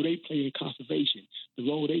understand the role they play in conservation, the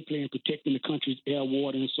role they play in protecting the country's air,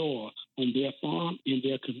 water, and soil on their farm, in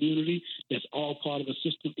their community. That's all part of a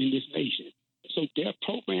system in this nation. So there are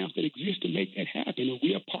programs that exist to make that happen, and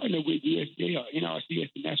we are partnered with USDA or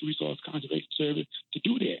NRCS, the National Resource Conservation Service, to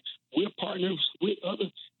do that. We're partners with other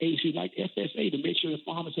agencies like FSA to make sure that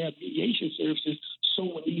farmers have mediation services, so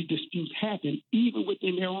when these disputes happen, even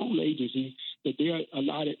within their own agencies, that they're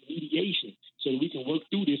allotted mediation so that we can work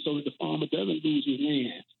through this so that the farmer doesn't lose his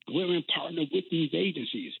land. We're in partner with these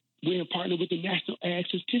agencies. We're in partner with the National Ag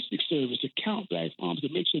Statistics Service to count black farmers,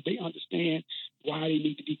 to make sure they understand why they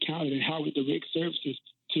need to be counted and how we direct services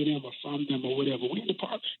to them or from them or whatever. We're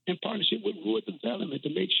in partnership with rural development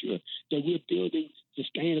to make sure that we're building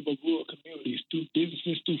sustainable rural communities through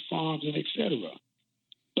businesses, through farms, and et cetera.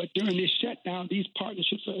 But during this shutdown, these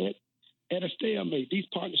partnerships are at a stalemate. These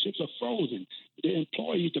partnerships are frozen. The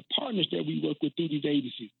employees, the partners that we work with through these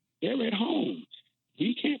agencies, they're at home.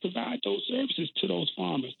 We can't provide those services to those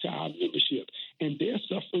farmers, to our membership, and they're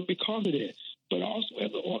suffering because of that. But also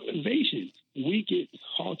as an organization, we get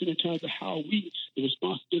halted in terms of how the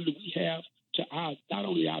responsibility we have to not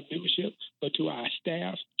only our membership, but to our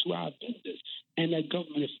staff, to our vendors. And that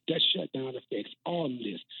government, that shutdown affects all of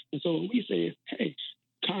this. And so when we say, hey,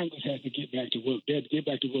 Congress has to get back to work. They have to get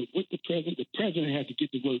back to work with the president. The president has to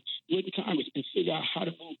get to work with the Congress and figure out how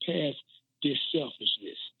to move past this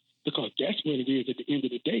selfishness. Because that's what it is at the end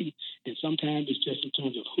of the day. And sometimes it's just in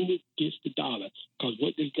terms of who gets the dollar. Because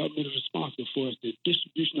what this government is responsible for is the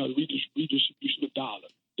distribution or redistribution of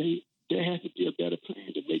dollars. There has to be a better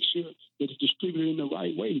plan to make sure that it's distributed in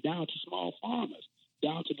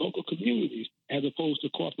as opposed to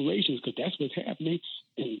corporations, because that's what's happening.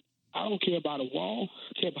 And I don't care about a wall.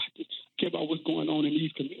 I care about what's going on in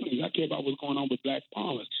these communities. I care about what's going on with black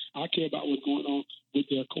farmers. I care about what's going on with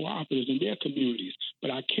their cooperatives and their communities.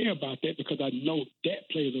 But I care about that because I know that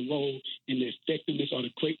plays a role in the effectiveness or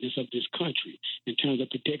the greatness of this country in terms of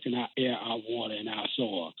protecting our air, our water, and our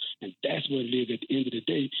soil. And that's what it is at the end of the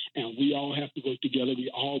day. And we all have to work together. We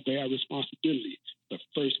all bear responsibility. But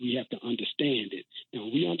first, we have to understand it. And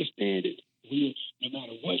when we understand it, no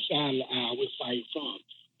matter what side of the aisle we're fighting from,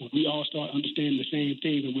 when we all start understanding the same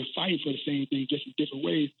things and we're fighting for the same thing just in different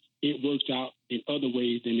ways, it works out in other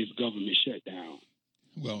ways than this government shutdown.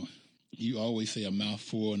 Well, you always say a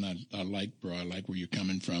mouthful, and I like where you're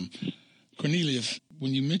coming from. Cornelius,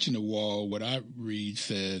 when you mention the wall, what I read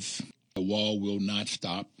says the wall will not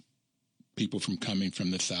stop people from coming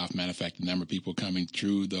from the South. Matter of fact, the number of people coming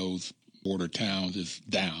through those border towns is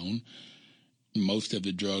down. Most of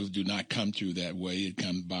the drugs do not come through that way. It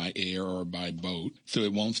comes by air or by boat. So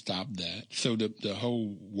it won't stop that. So the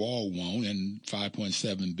whole wall won't, and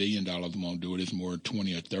 $5.7 billion won't do it. It's more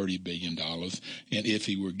 $20 or $30 billion. And if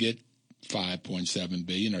he were to get $5.7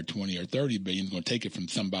 billion or 20 or 30 billion, he's going to take it from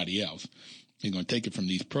somebody else. He's going to take it from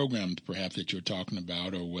these programs, perhaps, that you're talking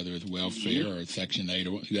about, or whether it's welfare or Section 8.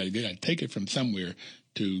 Or you got to take it from somewhere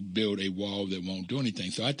to build a wall that won't do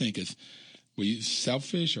anything. So I think it's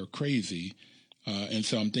selfish or crazy. And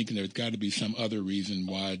so I'm thinking there's got to be some other reason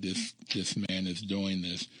why this man is doing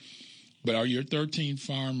this. But are your 13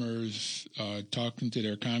 farmers talking to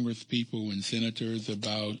their Congress people and senators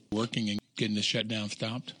about working and getting the shutdown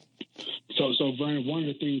stopped? So Vernon, one of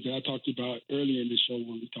the things that I talked about earlier in the show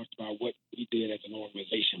when we talked about what we did as an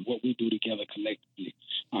organization, what we do together collectively.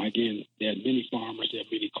 Again, there are many farmers, there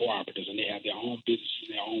are many cooperatives, and they have their own businesses,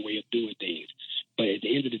 their own way of doing things. But at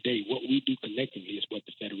the end of the day, what we do collectively is what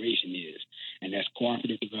the Federation is, and that's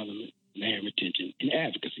cooperative development, land retention, and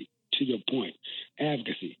advocacy. To your point,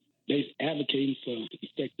 advocacy. They're advocating for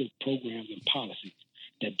effective programs and policies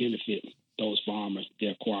that benefit those farmers,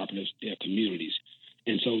 their cooperatives, their communities.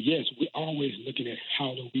 And so, yes, we're always looking at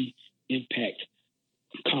how do we impact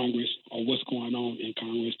Congress or what's going on in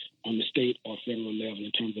Congress on the state or federal level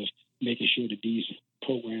in terms of making sure that these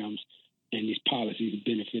programs and these policies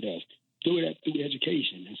benefit us. Do that through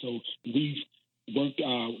education. And so we worked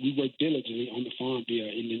diligently on the Farm Bill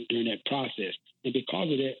during that process. And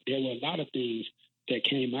because of that, there were a lot of things that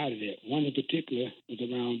came out of that. One in particular was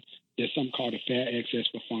around, there's something called the Fair Access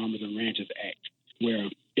for Farmers and Ranchers Act, where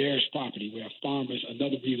heirs property, where farmers,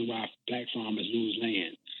 another reason why black farmers lose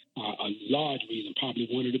land, a large reason, probably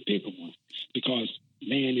one of the bigger ones, because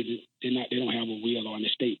land they don't have a will or an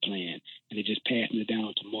estate plan, and they're just passing it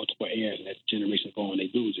down to multiple heirs, and as generations go on, they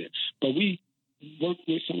lose it. But we worked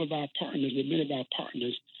with some of our partners, with many of our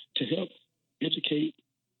partners, to help educate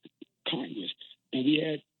Congress. And we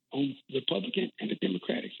had on the Republican and the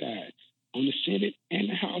Democratic side, on the Senate and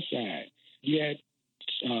the House side, you had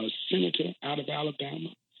senator out of Alabama.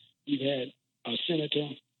 You've had a senator,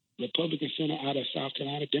 Republican senator out of South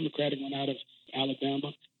Carolina, Democratic one out of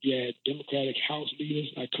Alabama. You had Democratic House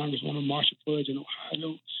leaders like Congresswoman Marsha Fudge in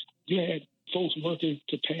Ohio. You had folks working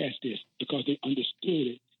to pass this because they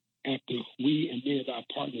understood it after we and many of our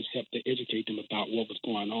partners helped to educate them about what was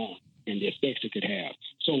going on and the effects it could have.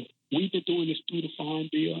 So we've been doing this through the Farm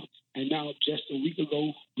Bill, and now just a week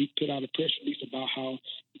ago, we put out a press release about how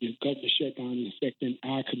the government shutdown is affecting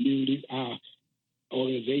our communities, our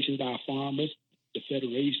organizations, our farmers, the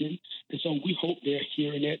Federation. And so we hope they're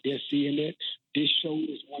hearing that, they're seeing that. This show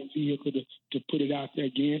is one vehicle to put it out there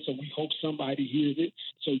again, so we hope somebody hears it.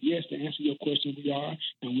 So, yes, to answer your question, we are,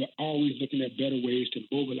 and we're always looking at better ways to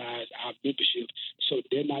mobilize our membership so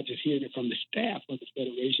they're not just hearing it from the staff of the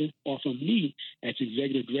Federation or from me as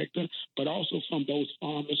executive director, but also from those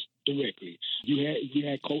farmers directly. You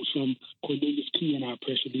had quotes from Cornelius Key in our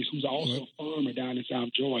press release, who's also a farmer down in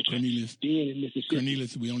South Georgia. Cornelius, in Mississippi.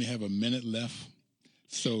 Cornelius, we only have a minute left.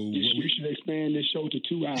 So we should expand this show to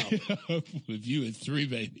 2 hours. With you, it's 3,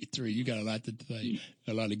 baby. 3. You got a lot to say,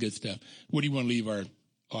 a lot of good stuff. What do you want to leave our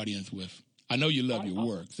audience with? I know you love your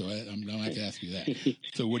work, so I don't have to ask you that.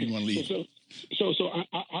 So what do you want to leave? So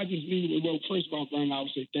I just leave. Well, first of all, Brian, I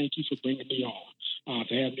would say thank you for bringing me on,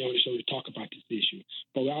 for having me on the show to talk about this issue.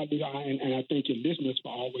 But I thank your listeners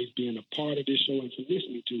for always being a part of this show and for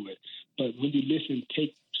listening to it. But when you listen,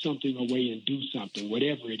 take something away and do something,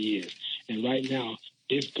 whatever it is. And right now,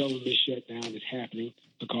 this government shutdown is happening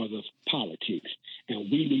because of politics.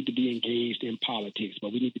 And we need to be engaged in politics,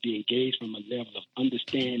 but we need to be engaged from a level of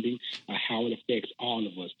understanding of how it affects all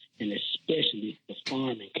of us, and especially the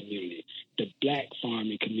farming community, the black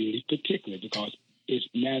farming community particularly, because it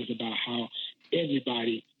matters about how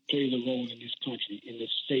everybody plays a role in this country, in the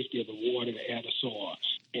safety of the water, the air, the soil,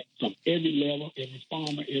 from every level, every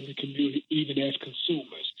farmer, every community, even as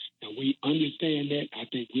consumers. And we understand that. I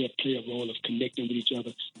think we'll play a role of connecting with each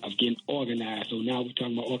other, of getting organized. So now we're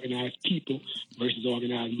talking about organized people versus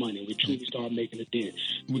organized money. We truly start making a dent.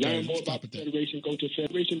 Learn more about the Federation. Go to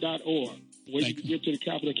federation.org. When you get to the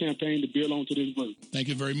Capitol campaign to build onto this group. Thank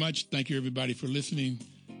you very much. Thank you, everybody, for listening.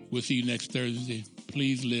 We'll see you next Thursday.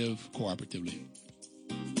 Please live cooperatively.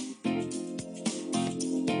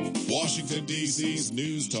 Washington, D.C.'s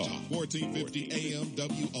News Talk, 1450 AM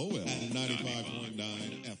WOL and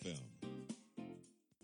 95.9 FM.